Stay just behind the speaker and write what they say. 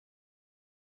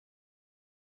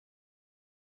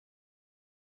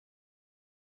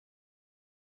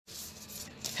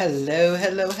Hello,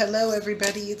 hello, hello,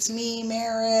 everybody. It's me,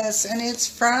 Maris, and it's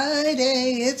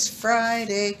Friday. It's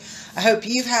Friday. I hope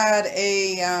you've had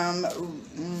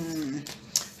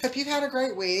hope you've had a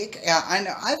great week. Yeah, I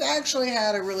know. I've actually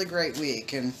had a really great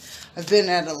week, and I've been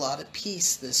at a lot of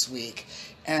peace this week.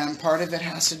 And part of it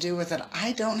has to do with that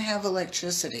I don't have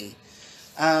electricity.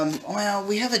 Well,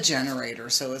 we have a generator,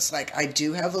 so it's like I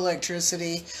do have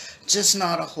electricity, just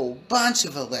not a whole bunch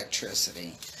of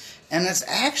electricity. And it's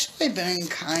actually been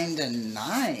kind of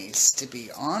nice, to be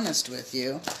honest with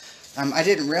you. I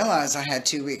didn't realize I had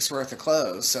 2 weeks worth of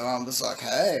clothes, so I was like,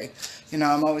 hey,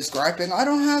 I'm always griping, I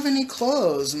don't have any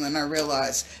clothes. And then I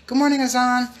realized, good morning,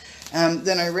 Azan.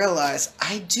 Then I realized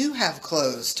I do have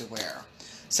clothes to wear.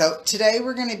 So today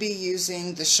we're going to be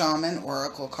using the Shaman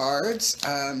Oracle cards.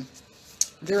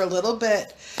 They're a little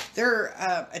bit, they're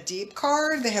a deep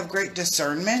card. They have great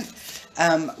discernment.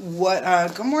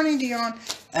 Good morning, Dion.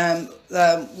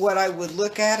 What I would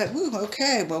look at it, ooh,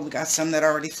 okay, well, we got some that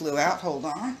already flew out. Hold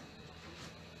on.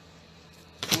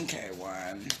 Okay,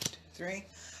 1, 2, 3.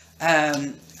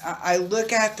 I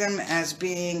look at them as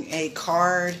being a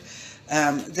card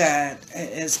that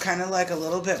is kind of like a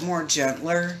little bit more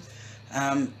gentler.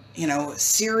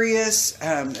 Serious.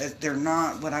 They're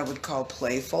not what I would call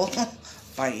playful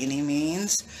by any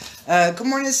means. Good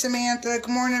morning, Samantha. Good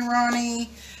morning, Ronnie.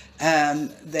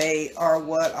 They are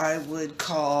what I would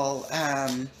call,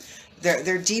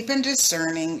 they're deep and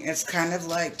discerning. It's kind of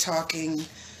like talking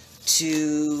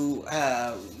to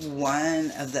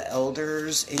one of the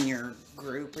elders in your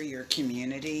group or your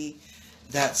community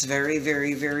that's very,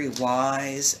 very, very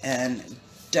wise and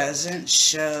doesn't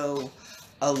show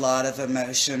a lot of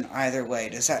emotion either way.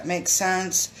 Does that make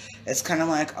sense? It's kind of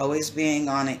like always being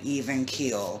on an even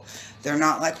keel. They're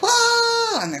not like,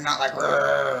 whoa, and they're not like,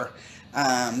 rrr.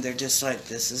 They're just like,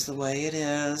 this is the way it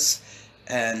is,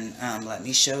 and let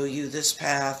me show you this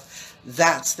path.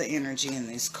 That's the energy in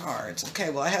these cards.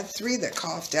 Okay, well, I had 3 that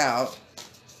coughed out,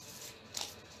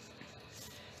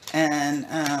 and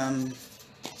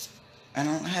I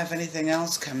don't have anything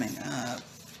else coming up.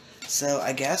 So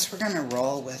I guess we're going to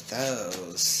roll with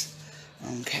those.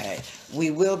 Okay.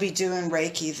 We will be doing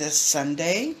Reiki this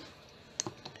Sunday.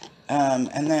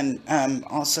 And then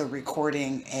also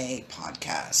recording a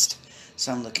podcast.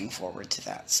 So I'm looking forward to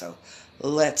that. So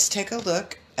let's take a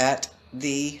look at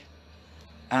the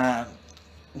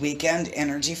weekend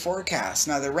energy forecast.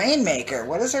 Now the Rainmaker,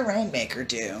 what does a Rainmaker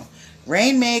do?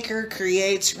 Rainmaker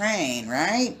creates rain,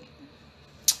 right?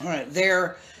 All right,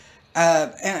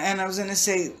 and I was going to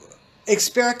say,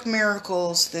 expect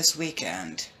miracles this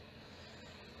weekend.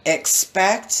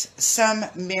 Expect some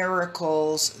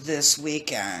miracles this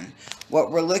weekend.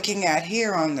 What we're looking at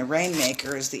here on the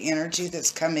Rainmaker is the energy that's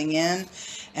coming in.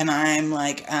 And I'm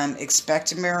like,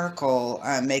 expect a miracle,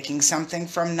 making something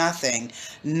from nothing.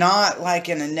 Not like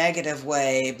in a negative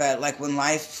way, but like when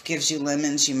life gives you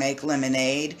lemons, you make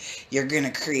lemonade. You're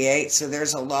going to create. So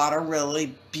there's a lot of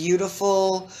really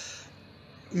beautiful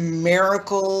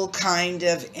miracle kind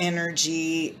of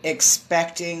energy,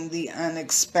 expecting the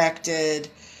unexpected,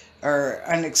 or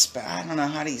unexpected, I don't know,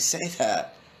 how do you say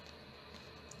that?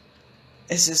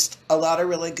 It's just a lot of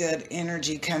really good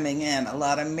energy coming in, a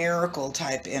lot of miracle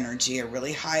type energy, a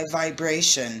really high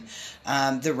vibration.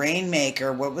 The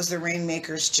Rainmaker, what was the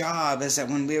Rainmaker's job? Is that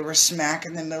when we were smack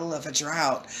in the middle of a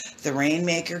drought, the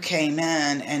Rainmaker came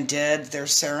in and did their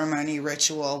ceremony,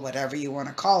 ritual, whatever you want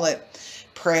to call it,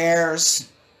 prayers,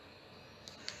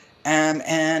 and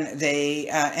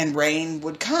rain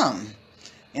would come.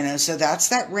 So that's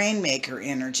that Rainmaker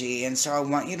energy. And so I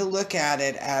want you to look at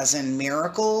it as in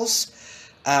miracles,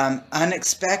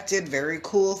 unexpected, very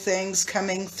cool things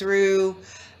coming through,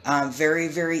 very,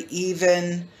 very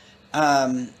even,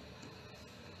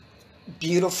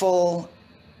 beautiful,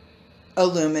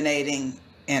 illuminating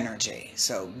energy.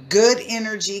 So good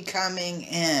energy coming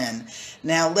in.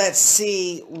 Now let's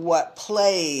see what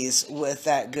plays with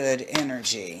that good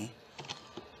energy.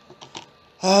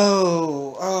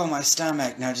 Oh, my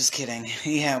stomach. No, just kidding.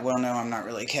 Yeah, well, no, I'm not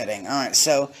really kidding. All right,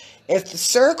 so if the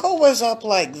circle was up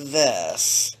like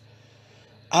this,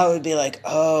 I would be like,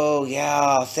 oh,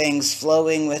 yeah, things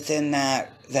flowing within that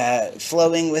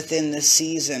flowing within the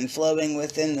season, flowing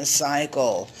within the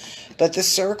cycle. But the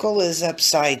circle is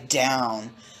upside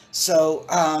down. So,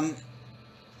 I'm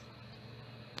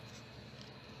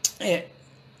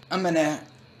going to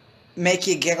make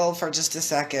you giggle for just a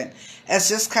second. It's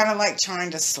just kind of like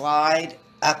trying to slide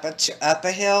up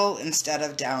a hill instead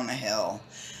of down a hill.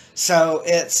 So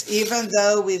it's, even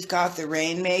though we've got the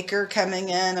Rainmaker coming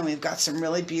in and we've got some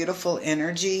really beautiful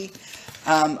energy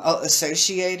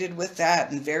associated with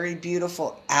that, and very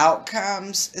beautiful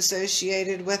outcomes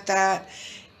associated with that,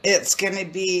 it's going to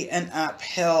be an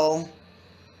uphill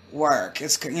work.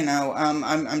 It's,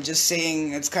 I'm just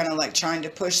seeing it's kind of like trying to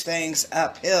push things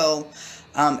uphill,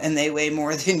 and they weigh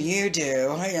more than you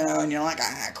do, and you're like,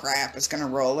 ah, crap, it's going to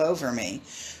roll over me.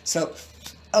 So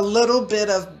a little bit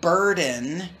of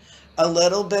burden, a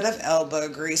little bit of elbow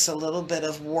grease, a little bit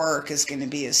of work is going to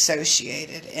be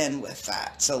associated in with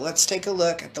that. So let's take a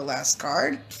look at the last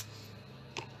card.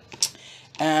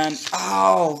 And,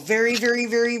 oh, very, very,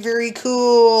 very, very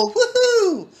cool.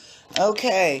 Woohoo!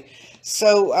 Okay,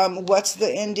 so what's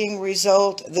the ending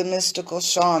result? The mystical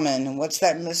shaman. And what's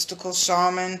that mystical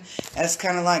shaman? That's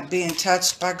kind of like being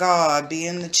touched by God,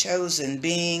 being the chosen,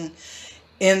 being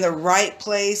in the right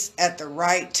place at the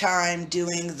right time,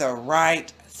 doing the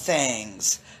right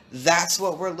things. That's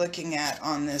what we're looking at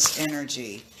on this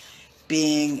energy.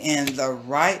 Being in the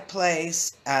right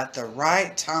place at the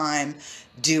right time,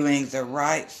 doing the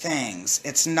right things.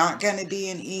 It's not going to be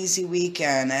an easy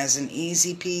weekend, as an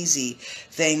easy peasy.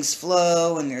 Things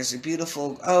flow and there's a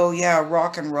beautiful, oh yeah,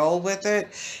 rock and roll with it.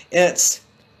 It's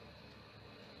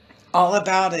all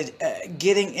about it,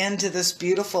 getting into this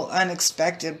beautiful,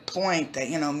 unexpected point that,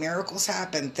 miracles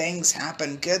happen, things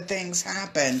happen, good things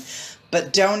happen.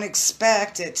 But don't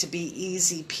expect it to be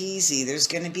easy peasy. There's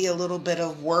going to be a little bit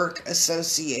of work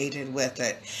associated with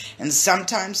it. And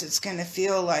sometimes it's going to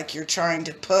feel like you're trying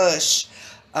to push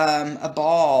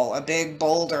a big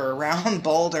boulder, a round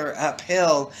boulder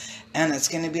uphill. And it's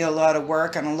going to be a lot of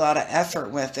work and a lot of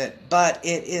effort with it. But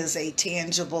it is a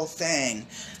tangible thing.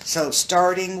 So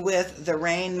starting with the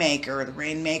Rainmaker. The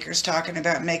Rainmaker's talking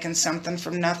about making something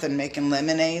from nothing. Making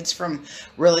lemonades from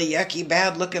really yucky,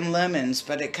 bad-looking lemons.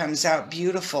 But it comes out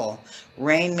beautiful.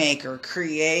 Rainmaker,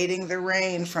 creating the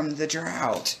rain from the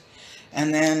drought.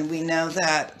 And then we know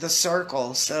that the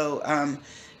circle. So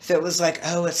if it was like,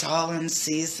 oh, it's all in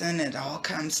season, it all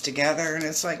comes together. And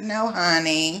it's like, no,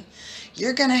 honey.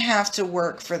 You're going to have to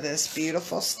work for this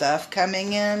beautiful stuff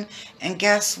coming in. And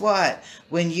guess what?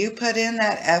 When you put in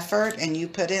that effort and you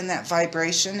put in that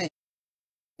vibration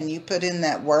and you put in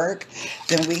that work,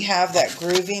 then we have that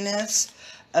grooviness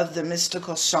of the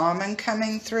mystical shaman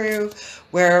coming through,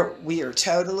 where we are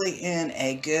totally in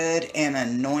a good and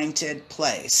anointed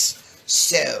place.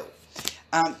 So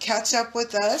catch up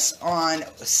with us on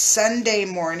Sunday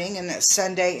morning, and it's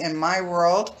Sunday in my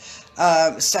world.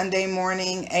 Sunday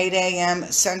morning, 8 a.m.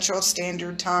 Central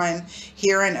Standard Time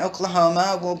here in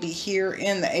Oklahoma. We'll be here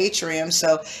in the atrium.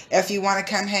 So if you want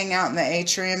to come hang out in the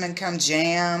atrium and come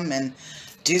jam and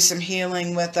do some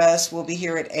healing with us, we'll be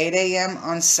here at 8 a.m.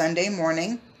 on Sunday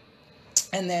morning.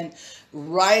 And then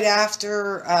right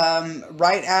after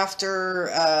the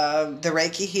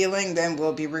Reiki healing, then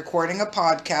we'll be recording a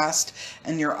podcast.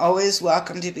 And you're always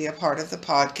welcome to be a part of the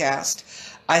podcast.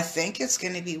 I think it's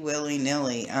going to be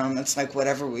willy-nilly. It's like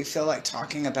whatever we feel like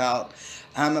talking about.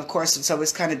 Of course, it's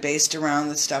always kind of based around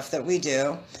the stuff that we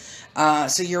do.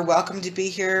 So you're welcome to be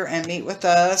here and meet with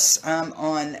us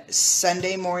on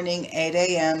Sunday morning, 8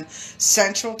 a.m.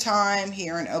 Central Time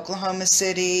here in Oklahoma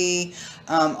City.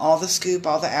 All the scoop,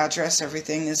 all the address,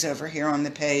 everything is over here on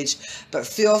the page. But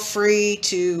feel free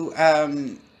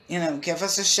to, give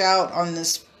us a shout on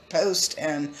this post,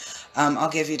 and I'll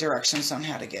give you directions on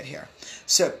how to get here.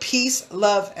 So peace,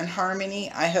 love, and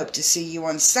harmony. I hope to see you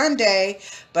on Sunday.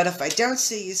 But if I don't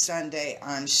see you Sunday,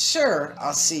 I'm sure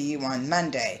I'll see you on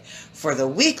Monday for the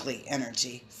weekly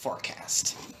energy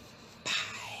forecast.